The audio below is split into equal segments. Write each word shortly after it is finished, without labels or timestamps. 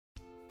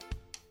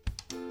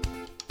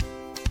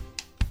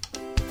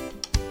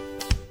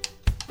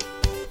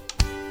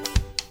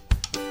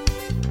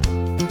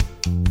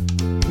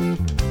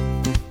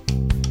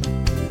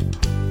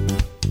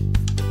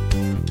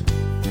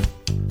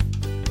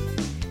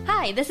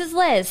Hi, this is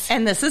Liz.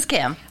 And this is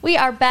Kim. We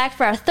are back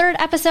for our third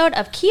episode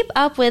of Keep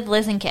Up with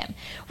Liz and Kim.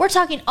 We're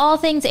talking all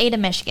things Ada,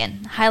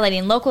 Michigan,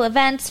 highlighting local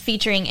events,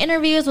 featuring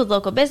interviews with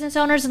local business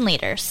owners and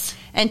leaders.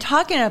 And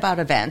talking about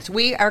events,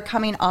 we are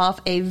coming off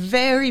a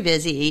very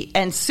busy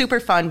and super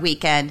fun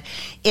weekend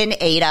in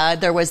Ada.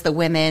 There was the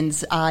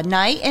Women's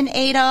Night in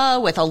Ada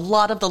with a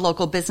lot of the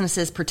local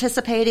businesses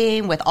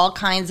participating with all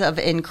kinds of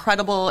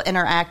incredible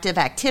interactive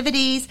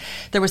activities.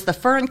 There was the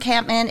Fur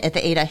Encampment at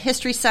the Ada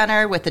History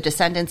Center with the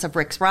descendants of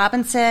Rick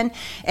Robinson.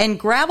 And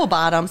Gravel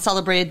Bottom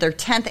celebrated their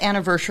 10th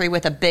anniversary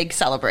with a big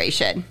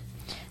celebration.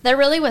 There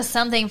really was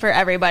something for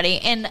everybody,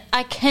 and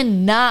I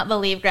cannot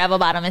believe Gravel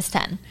Bottom is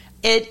 10.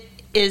 It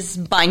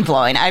is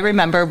mind-blowing. I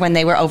remember when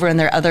they were over in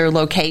their other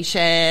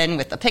location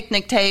with the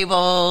picnic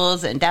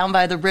tables and down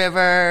by the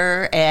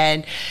river,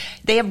 and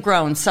they have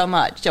grown so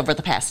much over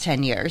the past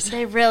 10 years.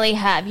 They really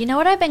have. You know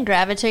what I've been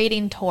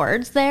gravitating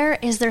towards there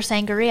is their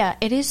sangria.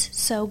 It is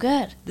so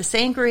good. The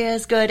sangria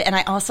is good, and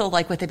I also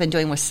like what they've been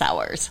doing with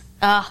sours.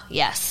 Oh,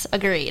 yes,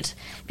 agreed.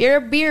 If you're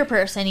a beer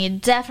person, you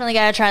definitely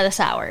got to try the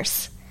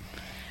sours.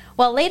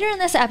 Well, later in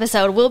this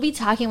episode, we'll be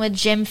talking with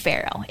Jim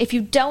Ferro. If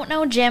you don't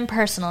know Jim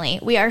personally,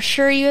 we are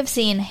sure you have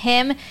seen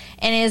him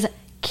and his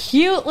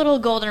cute little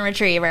golden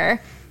retriever.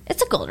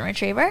 It's a golden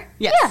retriever.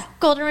 Yes. Yeah,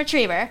 golden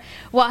retriever,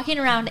 walking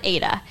around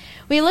Ada.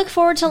 We look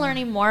forward to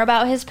learning more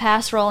about his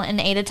past role in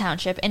Ada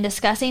Township and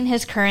discussing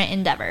his current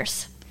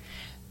endeavors.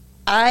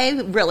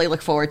 I really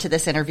look forward to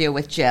this interview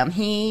with Jim.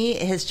 He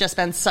has just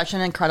been such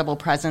an incredible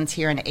presence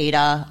here in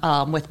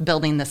Ada with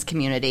building this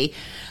community.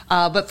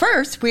 But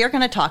first, we are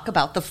going to talk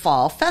about the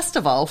Fall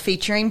Festival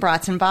featuring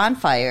brats and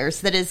bonfires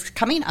that is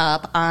coming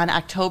up on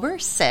October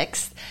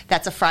 6th.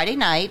 That's a Friday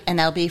night, and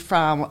that'll be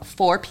from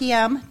 4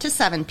 p.m. to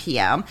 7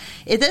 p.m.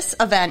 This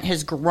event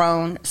has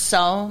grown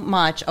so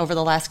much over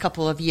the last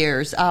couple of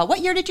years. What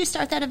year did you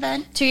start that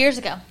event? 2 years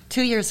ago.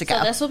 2 years ago.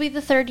 So this will be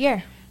the third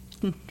year.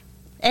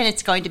 And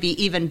it's going to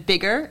be even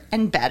bigger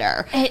and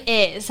better. It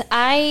is.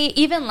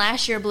 Even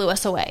last year blew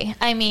us away.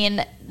 I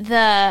mean,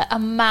 the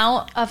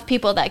amount of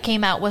people that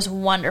came out was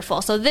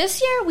wonderful. So this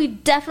year, we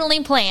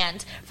definitely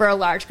planned for a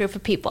large group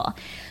of people.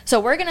 So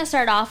we're going to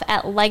start off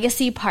at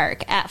Legacy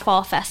Park at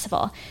Fall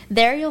Festival.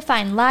 There you'll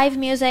find live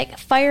music,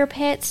 fire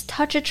pits,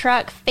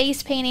 touch-a-truck,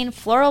 face painting,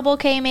 floral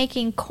bouquet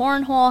making,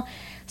 cornhole,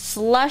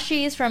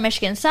 slushies from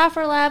Michigan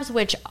Software Labs,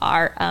 which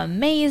are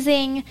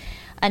amazing,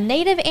 a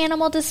native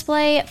animal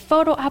display,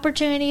 photo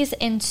opportunities,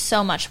 and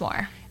so much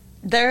more.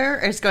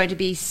 There is going to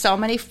be so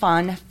many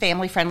fun,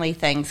 family-friendly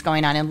things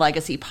going on in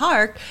Legacy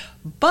Park,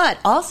 but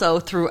also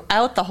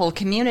throughout the whole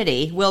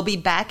community. We'll be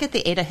back at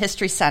the Ada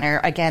History Center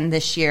again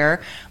this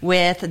year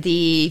with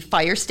the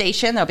fire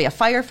station. There'll be a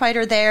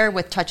firefighter there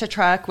with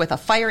touch-a-truck with a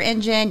fire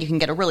engine. You can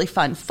get a really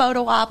fun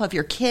photo op of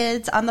your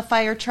kids on the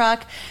fire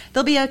truck.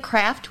 There'll be a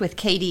craft with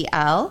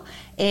KDL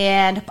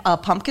and a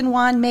pumpkin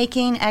wand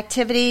making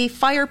activity,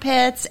 fire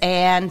pits,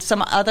 and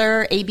some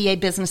other ABA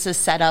businesses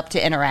set up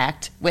to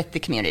interact with the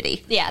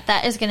community. Yeah,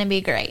 that is going to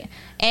be great.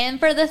 And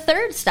for the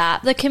third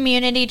stop, the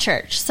community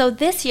church. So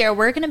this year,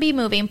 we're going to be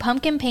moving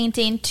pumpkin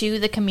painting to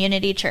the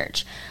community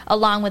church,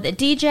 along with a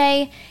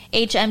DJ,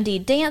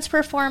 HMD dance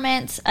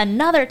performance,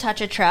 another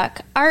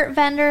touch-a-truck, art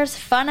vendors,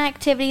 fun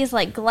activities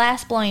like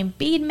glass-blowing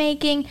bead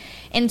making,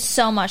 and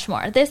so much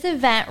more. This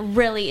event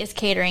really is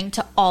catering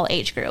to all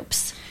age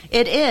groups.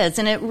 It is,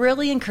 and it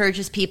really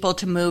encourages people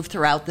to move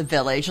throughout the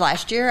village.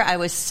 Last year, I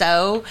was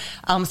so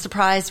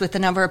surprised with the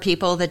number of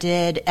people that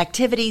did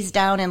activities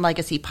down in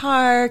Legacy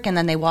Park, and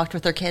then they walked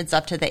with their kids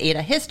up to the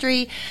Ada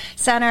History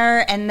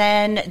Center, and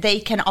then they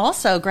can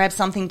also grab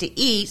something to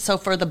eat. So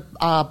for the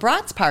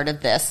brats part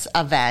of this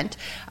event,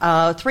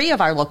 3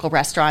 of our local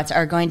restaurants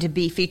are going to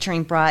be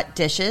featuring brat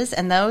dishes,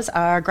 and those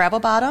are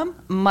Gravel Bottom,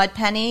 Mud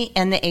Penny,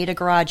 and the Ada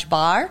Garage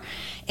Bar.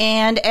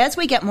 And as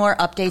we get more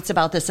updates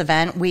about this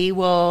event, we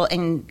will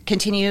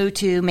continue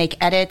to make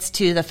edits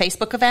to the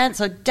Facebook event.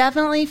 So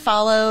definitely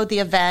follow the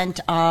event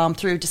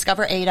through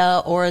Discover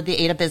Ada or the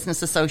Ada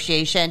Business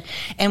Association.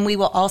 And we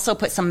will also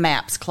put some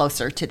maps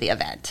closer to the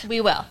event.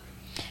 We will.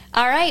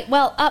 All right.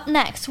 Well, up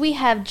next, we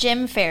have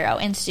Jim Ferro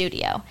in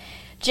studio.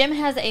 Jim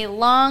has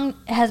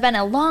been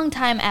a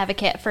long-time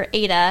advocate for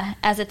Ada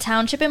as a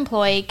township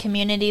employee,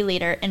 community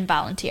leader, and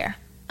volunteer.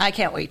 I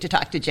can't wait to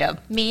talk to Jim.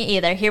 Me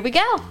either. Here we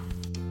go.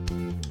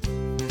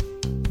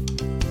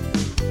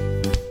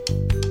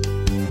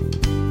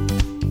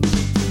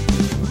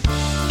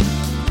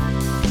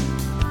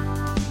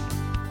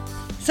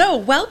 So,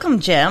 welcome,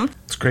 Jim.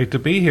 It's great to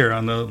be here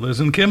on the Liz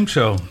and Kim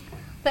show.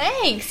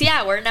 Thanks.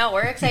 Yeah, we're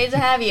excited to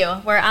have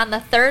you. We're on the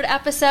third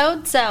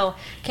episode, so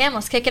Kim,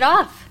 let's kick it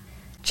off.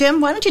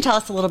 Jim, why don't you tell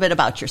us a little bit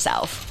about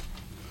yourself?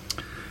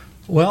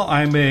 Well,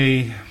 let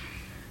me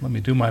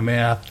do my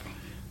math,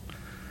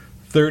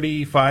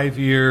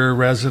 35-year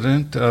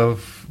resident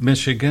of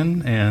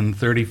Michigan and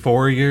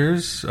 34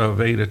 years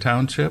of Ada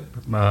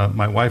Township.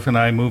 My wife and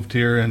I moved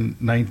here in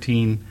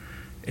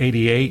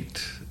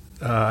 1988.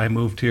 I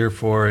moved here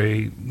for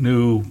a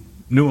new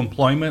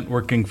employment,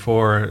 working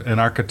for an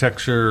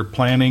architecture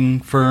planning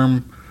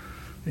firm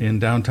in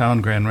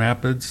downtown Grand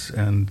Rapids,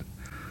 and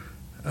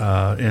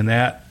In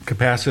that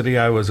capacity,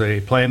 I was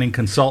a planning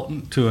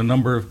consultant to a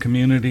number of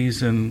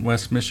communities in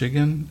West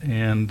Michigan,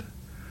 and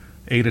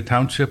Ada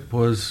Township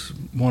was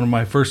one of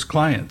my first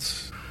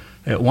clients.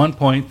 At one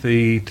point,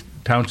 the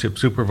township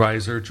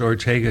supervisor,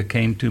 George Haga,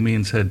 came to me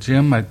and said,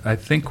 Jim, I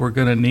think we're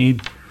going to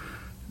need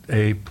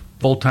a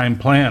full-time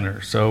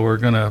planner, so we're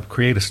going to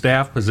create a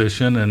staff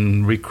position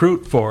and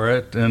recruit for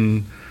it,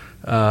 and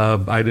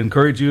I'd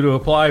encourage you to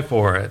apply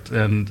for it.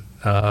 And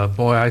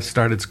boy, I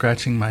started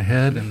scratching my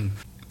head, and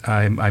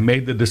I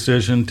made the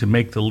decision to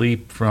make the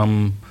leap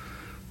from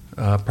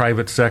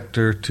private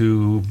sector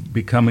to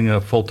becoming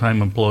a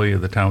full-time employee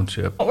of the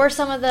township. What were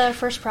some of the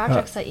first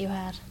projects that you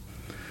had?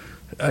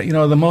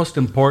 The most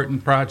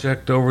important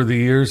project over the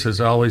years has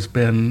always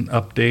been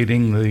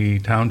updating the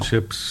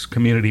township's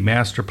community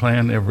master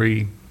plan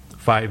every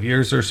 5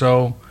 years or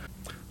so.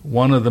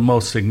 One of the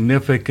most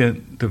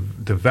significant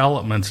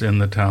developments in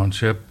the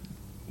township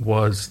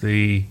was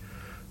the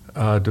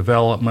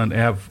development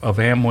of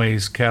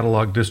Amway's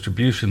catalog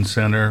distribution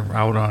center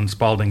out on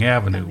Spalding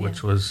Avenue,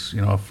 which was,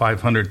 a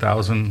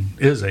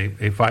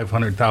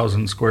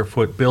 500,000 square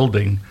foot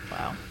building.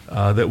 Wow.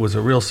 That was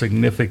a real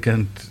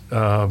significant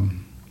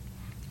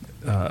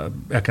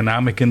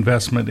economic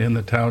investment in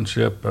the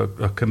township,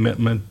 a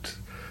commitment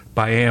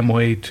by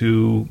Amway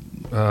to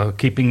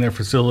keeping their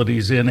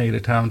facilities in Ada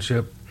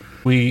Township.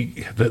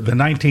 The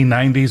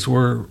 1990s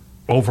were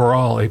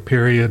overall a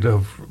period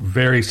of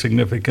very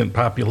significant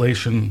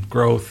population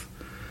growth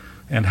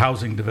and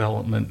housing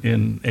development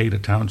in Ada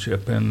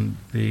Township, and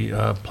the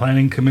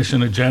Planning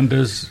Commission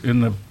agendas in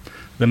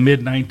the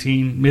mid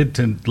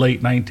to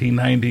late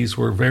 1990s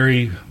were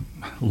very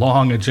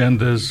long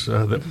agendas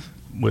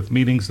with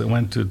meetings that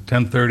went to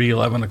 10:30,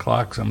 11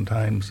 o'clock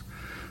sometimes.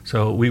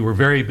 So we were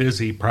very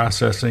busy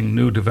processing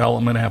new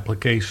development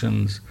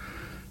applications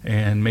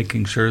and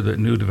making sure that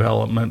new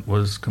development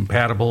was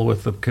compatible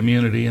with the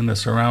community and the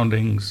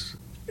surroundings.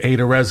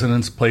 Ada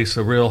residents place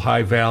a real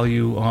high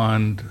value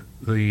on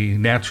the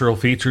natural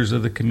features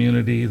of the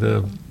community,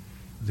 the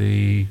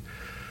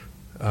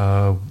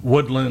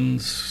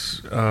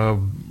woodlands,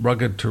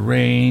 rugged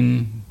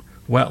terrain,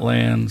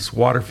 wetlands,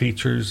 water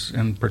features,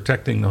 and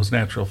protecting those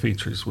natural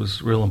features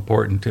was real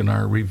important in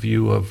our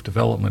review of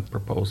development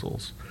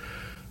proposals.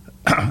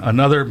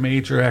 Another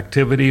major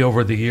activity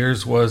over the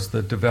years was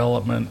the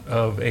development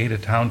of Ada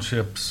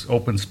Township's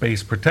Open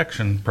Space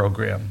Protection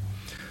Program,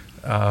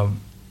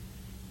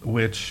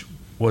 which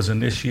was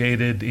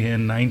initiated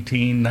in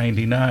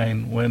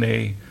 1999 when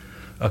a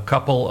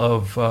couple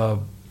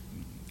of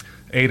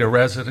Ada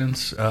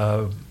residents,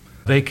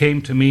 they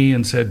came to me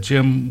and said,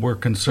 Jim, we're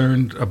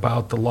concerned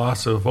about the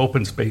loss of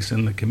open space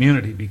in the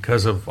community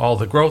because of all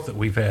the growth that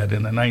we've had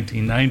in the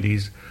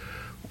 1990s.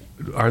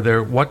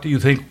 What do you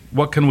think,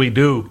 what can we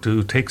do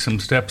to take some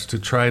steps to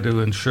try to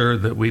ensure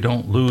that we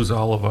don't lose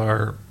all of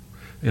our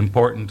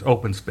important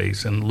open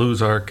space and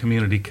lose our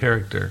community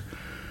character?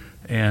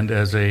 And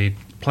as a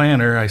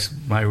planner,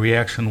 my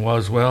reaction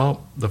was,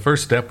 well, the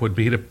first step would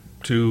be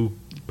to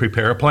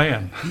prepare a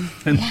plan.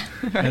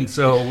 And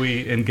so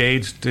we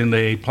engaged in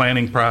a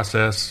planning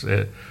process.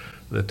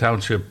 The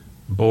township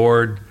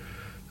board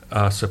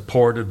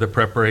supported the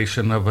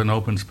preparation of an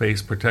open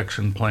space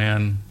protection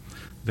plan.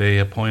 They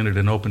appointed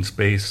an open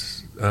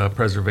space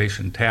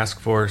preservation task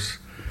force,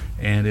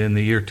 and in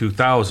the year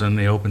 2000,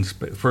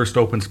 the first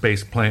open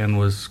space plan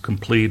was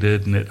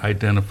completed, and it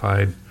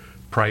identified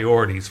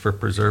priorities for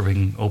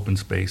preserving open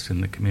space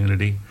in the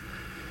community.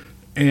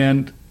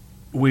 And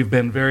we've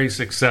been very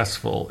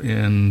successful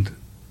in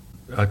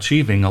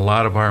achieving a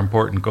lot of our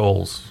important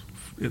goals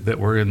that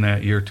were in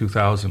that year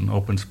 2000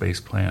 open space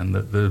plan.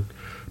 The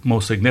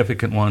most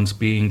significant ones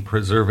being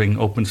preserving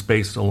open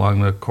space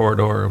along the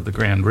corridor of the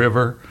Grand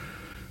River.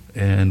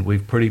 And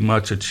we've pretty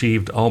much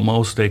achieved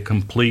almost a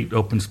complete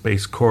open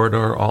space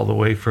corridor all the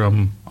way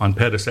from on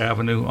Pettus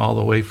Avenue, all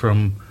the way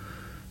from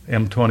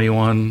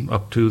M21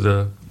 up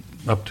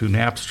to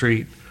Knapp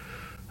Street,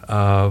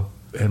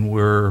 and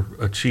we're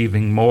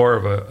achieving more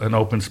of an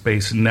open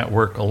space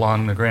network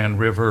along the Grand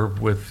River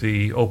with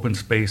the open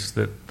space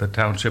that the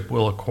township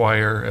will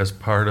acquire as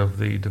part of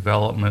the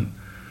development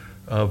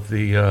of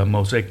the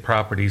Mosaic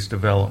Properties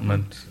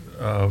development.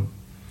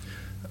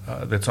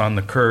 That's on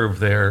the curve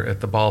there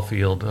at the ball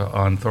field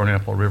on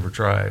Thornapple River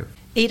Drive.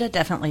 Ada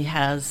definitely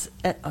has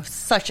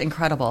such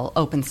incredible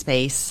open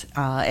space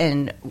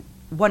and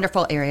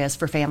wonderful areas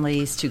for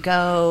families to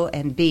go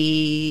and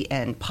be,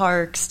 and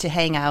parks to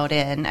hang out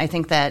in. I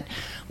think that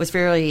was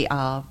very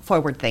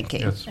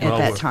forward-thinking at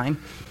that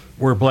time.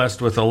 We're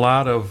blessed with a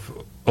lot of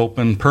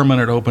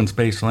permanent open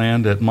space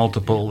land at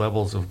multiple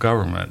levels of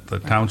government, the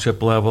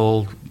township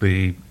level,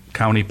 the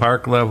county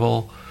park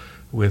level,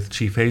 with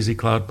Chief Hazy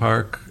Cloud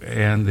Park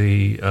and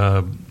the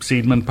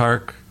Seidman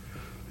Park,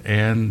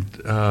 and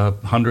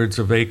hundreds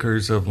of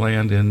acres of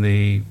land in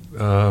the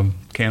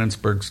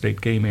Cannonsburg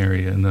State Game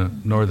Area in the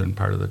northern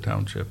part of the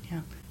township. Yeah.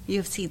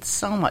 You've seen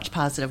so much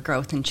positive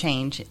growth and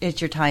change at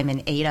your time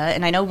in Ada.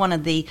 And I know one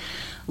of the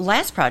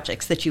last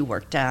projects that you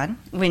worked on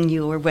when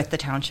you were with the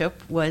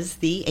township was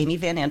the Amy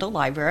Van Andel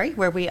Library,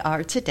 where we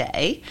are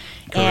today,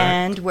 Correct.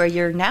 and where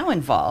you're now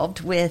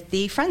involved with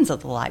the Friends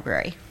of the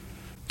Library.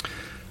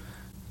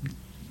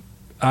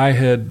 I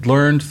had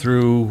learned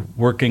through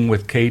working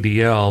with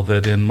KDL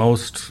that in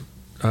most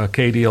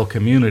KDL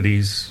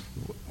communities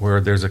where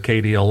there's a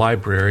KDL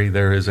library,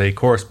 there is a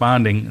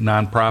corresponding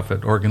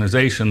nonprofit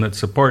organization that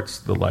supports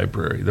the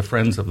library, the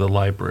Friends of the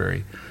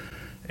Library.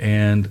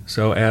 And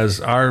so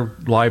as our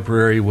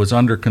library was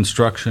under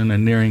construction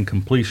and nearing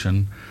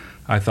completion,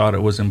 I thought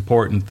it was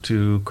important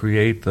to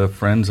create the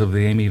Friends of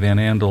the Amy Van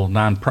Andel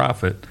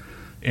nonprofit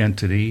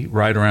entity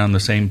right around the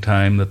same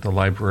time that the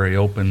library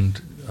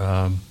opened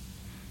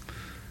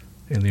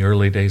in the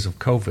early days of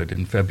COVID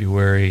in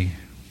February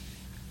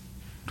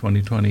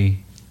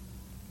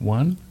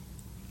 2021.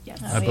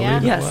 Yes. I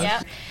believe it was.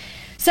 Yeah.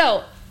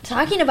 So,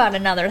 talking about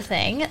another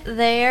thing,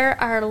 there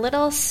are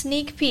little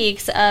sneak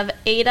peeks of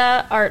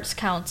Ada Arts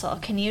Council.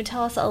 Can you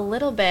tell us a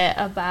little bit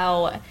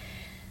about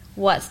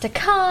what's to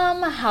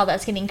come, how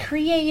that's getting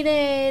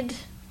created,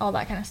 all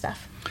that kind of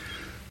stuff?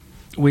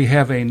 We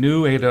have a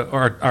new Ada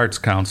Arts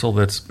Council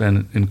that's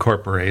been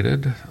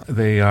incorporated.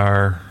 They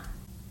are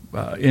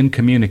in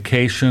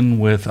communication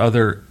with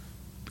other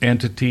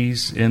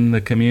entities in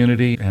the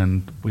community,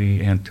 and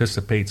we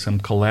anticipate some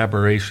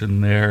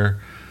collaboration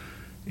there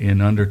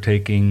in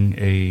undertaking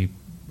a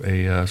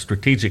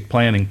strategic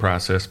planning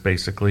process,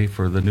 basically,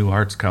 for the new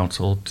Arts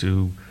Council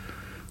to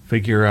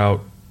figure out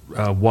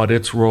what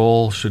its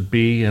role should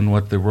be and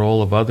what the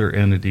role of other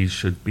entities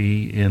should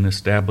be in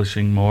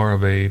establishing more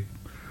of a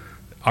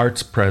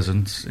arts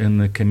presence in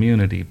the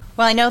community.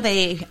 Well, I know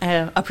they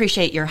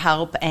appreciate your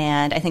help,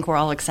 and I think we're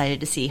all excited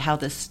to see how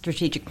this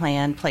strategic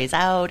plan plays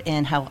out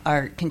and how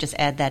art can just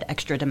add that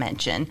extra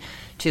dimension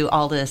to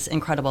all this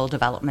incredible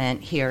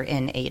development here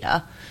in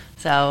Ada.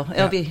 So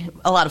it'll be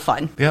a lot of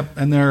fun. Yep,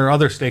 and there are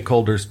other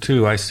stakeholders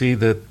too. I see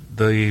that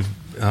the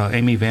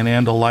Amy Van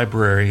Andel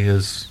Library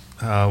is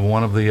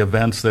one of the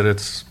events that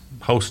it's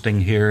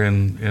hosting here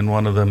in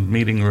one of the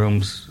meeting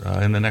rooms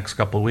in the next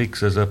couple of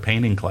weeks is a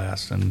painting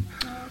class, and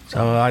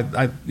so I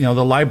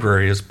the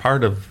library is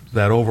part of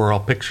that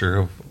overall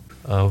picture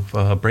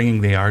of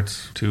bringing the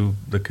arts to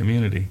the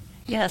community.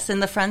 Yes,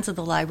 and the Friends of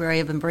the Library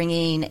have been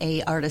bringing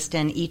a artist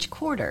in each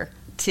quarter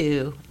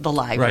to the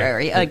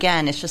library. Right.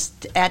 Again, it's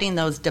just adding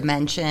those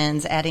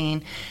dimensions,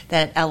 adding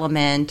that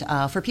element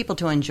for people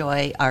to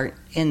enjoy art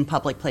in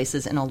public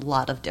places in a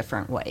lot of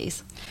different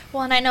ways.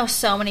 Well, and I know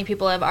so many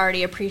people have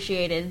already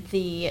appreciated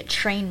the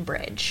train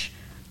bridge.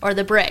 Or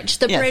the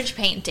bridge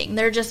painting.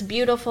 They're just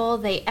beautiful.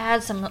 They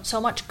add so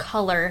much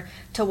color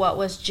to what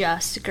was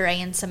just gray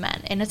and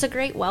cement, and it's a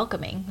great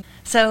welcoming.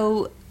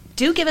 So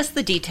do give us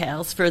the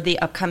details for the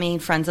upcoming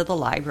Friends of the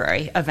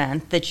Library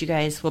event that you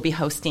guys will be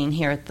hosting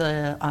here at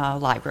the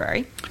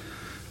library.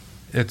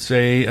 It's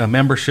a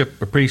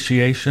membership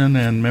appreciation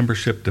and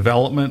membership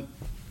development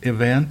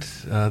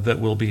event that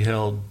will be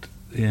held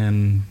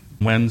in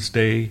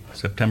Wednesday,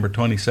 September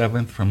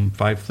 27th from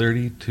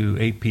 5:30 to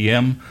 8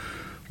 p.m.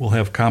 We'll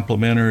have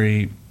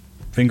complimentary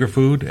finger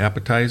food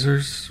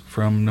appetizers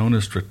from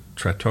Nona's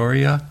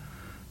Trattoria,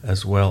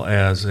 as well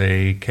as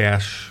a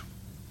cash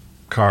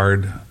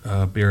card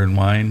beer and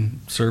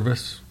wine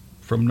service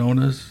from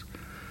Nona's,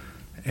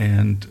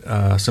 and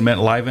some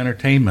live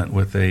entertainment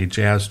with a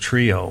jazz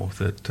trio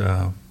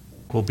that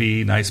will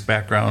be nice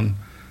background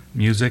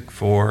music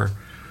for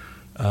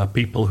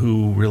people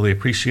who really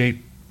appreciate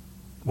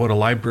what a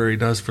library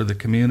does for the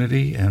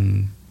community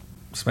and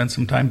spend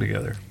some time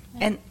together.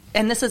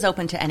 And this is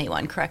open to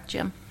anyone, correct,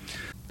 Jim?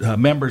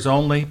 Members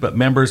only, but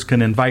members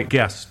can invite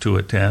guests to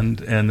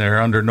attend, and they're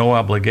under no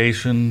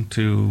obligation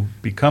to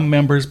become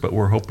members, but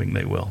we're hoping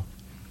they will.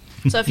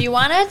 So if you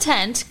want to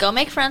attend, go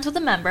make friends with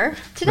a member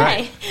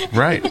today.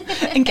 Right.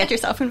 And get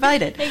yourself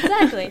invited.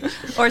 Exactly.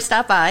 Or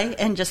stop by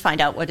and just find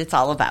out what it's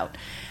all about.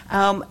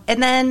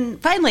 And then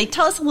finally,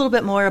 tell us a little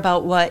bit more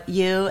about what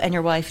you and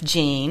your wife,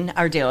 Jean,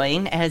 are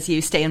doing as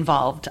you stay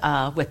involved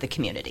with the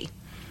community.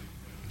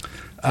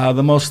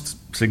 The most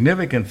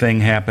significant thing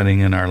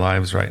happening in our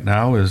lives right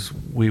now is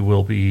we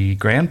will be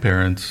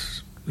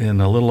grandparents in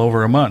a little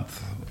over a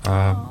month.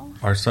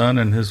 Our son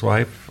and his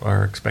wife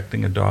are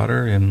expecting a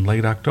daughter in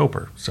late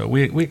October. So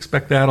we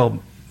expect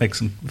that'll make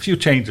a few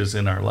changes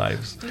in our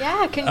lives.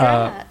 Yeah,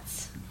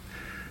 congrats.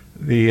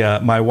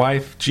 My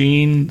wife,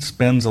 Jean,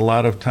 spends a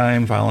lot of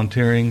time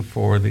volunteering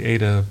for the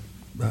Ada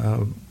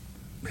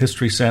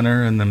History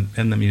Center and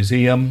the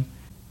museum.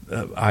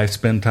 I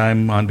spend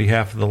time on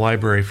behalf of the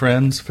library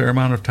friends, a fair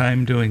amount of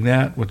time doing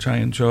that, which I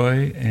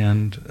enjoy.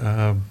 And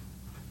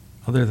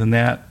other than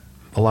that,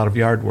 a lot of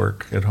yard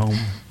work at home.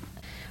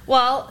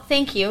 Well,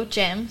 thank you,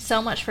 Jim,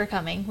 so much for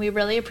coming. We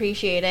really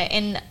appreciate it.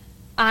 And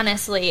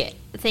honestly,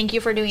 thank you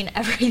for doing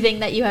everything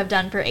that you have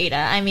done for Ada.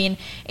 I mean,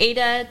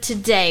 Ada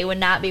today would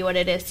not be what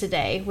it is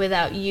today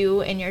without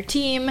you and your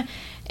team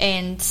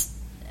and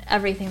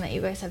everything that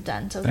you guys have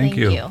done. So thank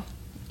you.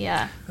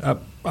 Yeah.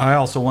 I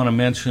also want to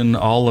mention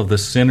all of the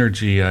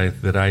synergy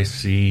that I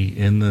see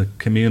in the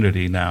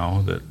community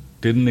now that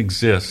didn't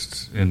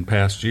exist in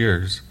past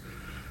years,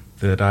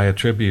 that I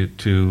attribute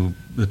to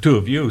the two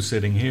of you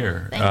sitting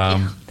here.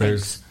 Thank you.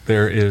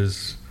 There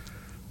is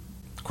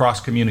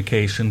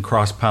cross-communication,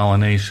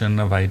 cross-pollination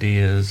of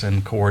ideas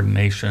and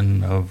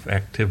coordination of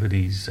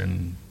activities,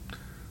 and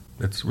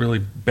it's really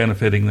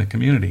benefiting the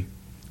community.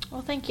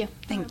 Well, thank you.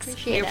 Thanks. I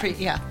appreciate it.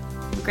 Yeah,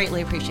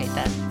 greatly appreciate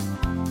that.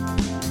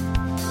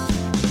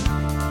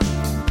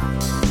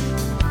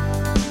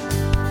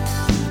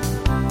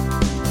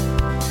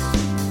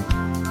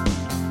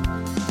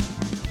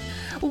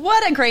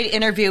 What a great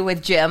interview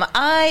with Jim.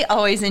 I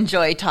always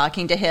enjoy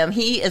talking to him.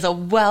 He is a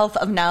wealth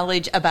of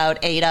knowledge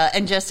about Ada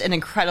and just an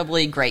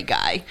incredibly great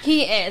guy.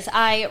 He is.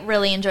 I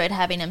really enjoyed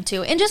having him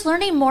too. And just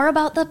learning more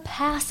about the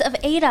past of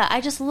Ada.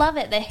 I just love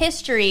it. The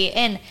history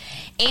and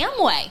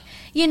Amway.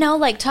 You know,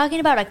 like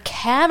talking about a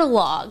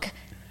catalog.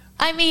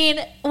 I mean,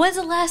 when's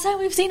the last time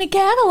we've seen a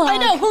catalog? I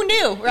know. Who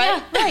knew,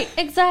 right? Yeah, right.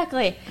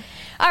 Exactly.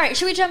 All right.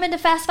 Should we jump into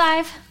Fast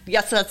Five?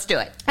 Yes, let's do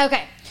it.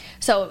 Okay.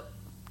 So,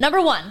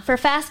 number 1 for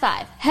Fast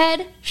Five,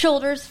 head,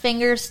 shoulders,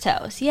 fingers,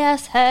 toes.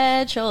 Yes,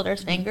 head,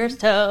 shoulders, fingers,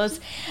 toes.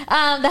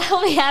 That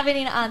will be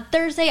happening on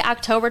Thursday,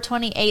 October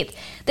 28th.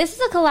 This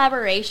is a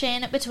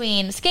collaboration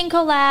between Skin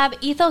Collab,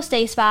 Ethos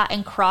Day Spa,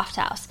 and Croft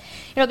House.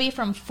 It'll be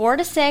from 4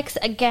 to 6,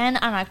 again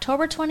on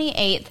October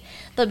 28th.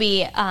 There'll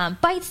be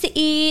bites to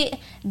eat,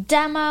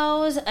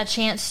 demos, a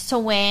chance to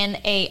win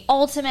a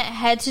ultimate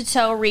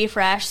head-to-toe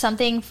refresh,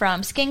 something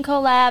from Skin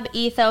Collab,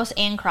 Ethos,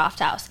 and Croft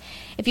House.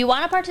 If you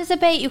want to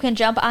participate, you can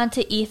jump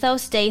onto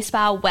Ethos Day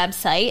Spa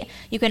website.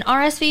 You can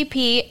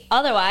RSVP.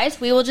 Otherwise,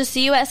 we will just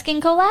see you at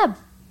Skin Collab.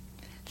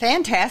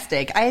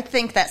 Fantastic. I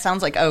think that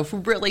sounds like a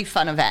really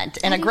fun event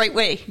and a great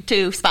way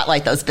to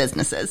spotlight those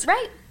businesses.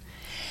 Right.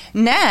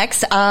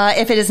 Next,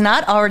 if it is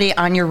not already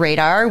on your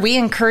radar, we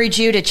encourage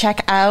you to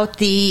check out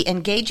the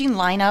engaging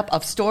lineup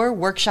of store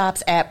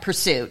workshops at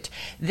Pursuit.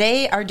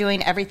 They are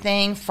doing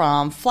everything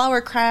from flower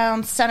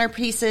crowns,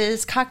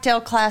 centerpieces,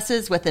 cocktail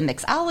classes with a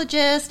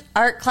mixologist,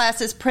 art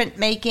classes,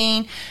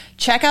 printmaking.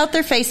 Check out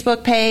their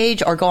Facebook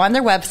page or go on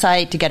their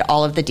website to get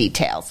all of the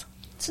details.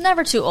 It's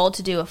never too old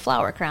to do a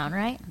flower crown,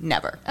 right?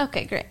 Never.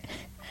 Okay, great.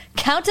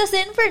 Count us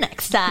in for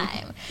next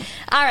time.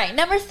 All right,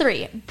 number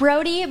 3,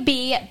 Brody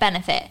B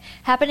Benefit,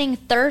 happening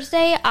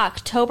Thursday,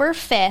 October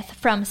 5th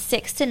from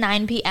 6 to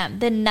 9 p.m.,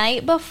 the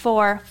night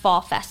before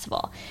Fall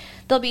Festival.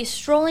 There'll be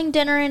strolling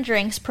dinner and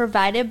drinks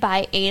provided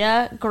by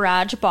Ada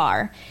Garage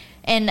Bar,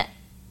 and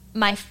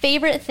my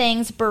favorite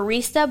things,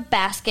 barista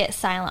basket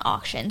silent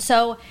auction.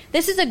 So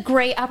this is a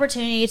great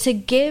opportunity to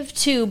give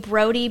to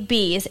Brody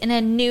B's in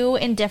a new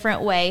and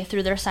different way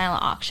through their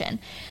silent auction.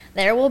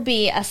 There will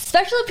be a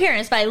special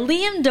appearance by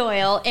Liam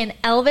Doyle and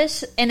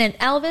an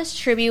Elvis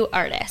tribute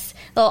artist.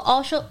 There'll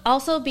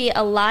also be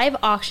a live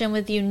auction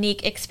with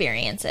unique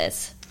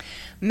experiences.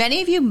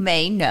 Many of you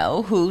may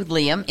know who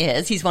Liam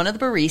is. He's one of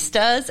the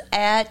baristas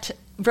at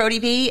Brody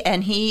B,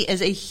 and he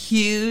is a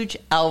huge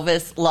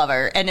Elvis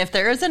lover. And if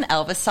there is an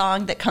Elvis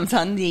song that comes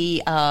on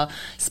the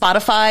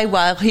Spotify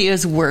while he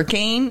is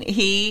working,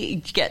 he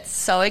gets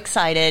so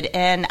excited.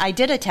 And I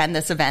did attend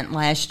this event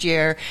last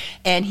year,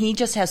 and he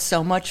just has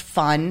so much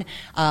fun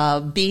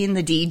being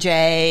the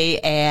DJ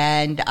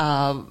and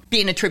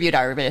being a tribute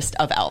artist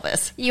of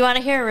Elvis. You want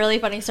to hear a really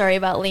funny story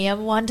about Liam?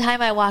 One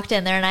time I walked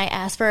in there and I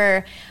asked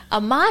for a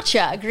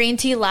matcha green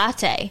tea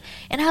latte.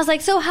 And I was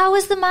like, so how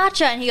is the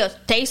matcha? And he goes,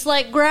 tastes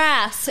like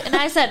grass. And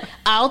I said,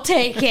 I'll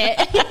take it.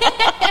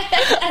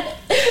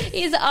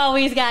 He's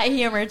always got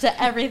humor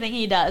to everything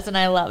he does, and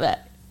I love it.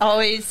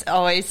 Always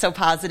so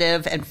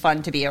positive and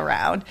fun to be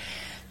around.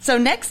 So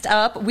next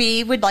up,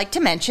 we would like to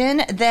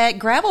mention that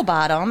Gravel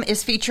Bottom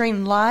is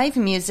featuring live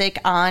music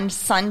on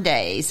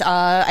Sundays.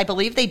 I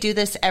believe they do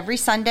this every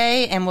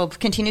Sunday and will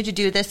continue to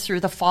do this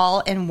through the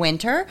fall and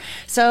winter.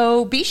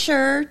 So be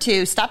sure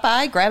to stop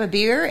by, grab a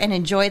beer, and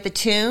enjoy the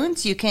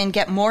tunes. You can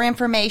get more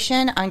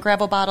information on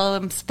Gravel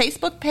Bottom's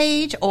Facebook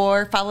page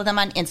or follow them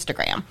on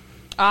Instagram.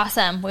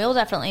 Awesome. We'll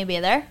definitely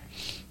be there.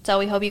 So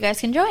we hope you guys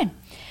can join.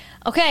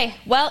 Okay,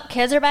 well,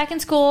 kids are back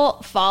in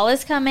school, fall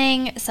is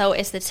coming, so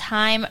it's the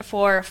time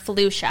for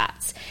flu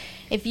shots.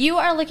 If you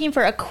are looking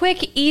for a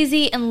quick,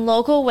 easy, and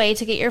local way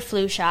to get your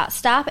flu shot,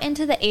 stop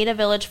into the Ada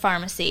Village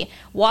Pharmacy.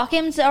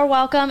 Walk-ins are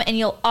welcome, and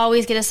you'll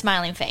always get a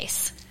smiling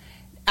face.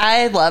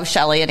 I love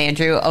Shelley and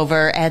Andrew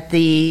over at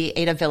the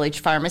Ada Village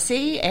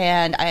Pharmacy,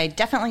 and I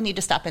definitely need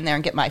to stop in there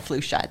and get my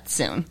flu shot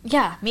soon.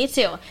 Yeah, me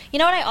too. You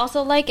know what I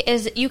also like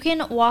is you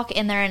can walk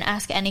in there and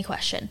ask any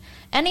question,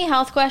 any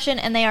health question,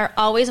 and they are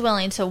always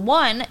willing to,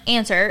 1,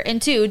 answer,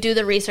 and 2, do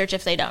the research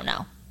if they don't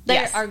know. They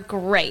are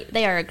great.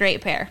 They are a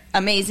great pair.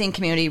 Amazing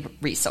community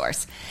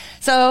resource.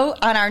 So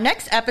on our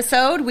next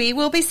episode, we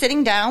will be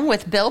sitting down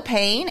with Bill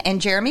Payne and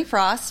Jeremy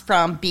Frost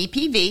from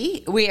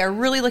BPV. We are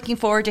really looking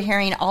forward to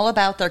hearing all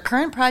about their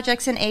current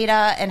projects in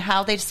Ada and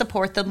how they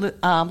support the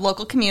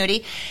local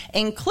community,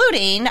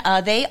 including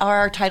they are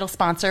our title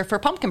sponsor for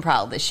Pumpkin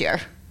Prowl this year.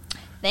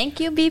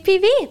 Thank you,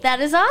 BPV. That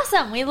is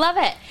awesome. We love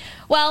it.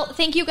 Well,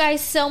 thank you guys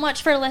so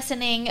much for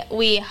listening.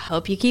 We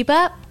hope you keep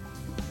up.